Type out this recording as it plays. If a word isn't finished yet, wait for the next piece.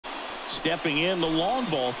Stepping in, the long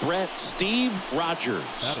ball threat, Steve Rogers.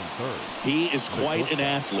 He is quite an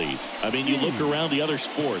athlete. I mean, you look around the other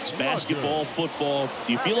sports, basketball, football,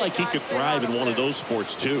 you feel like he could thrive in one of those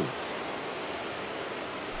sports too.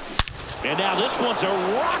 And now this one's a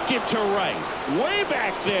rocket to right. Way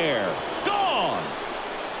back there. Gone.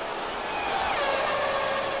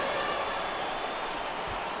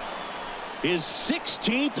 His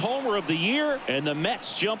 16th homer of the year, and the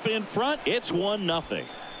Mets jump in front. It's 1-0.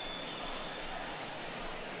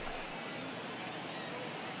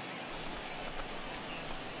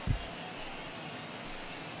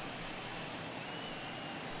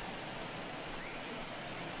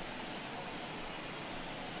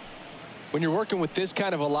 When you're working with this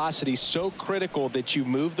kind of velocity, so critical that you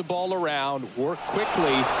move the ball around, work quickly,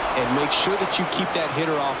 and make sure that you keep that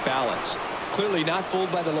hitter off balance. Clearly not fooled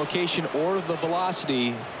by the location or the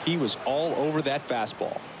velocity. He was all over that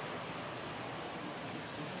fastball.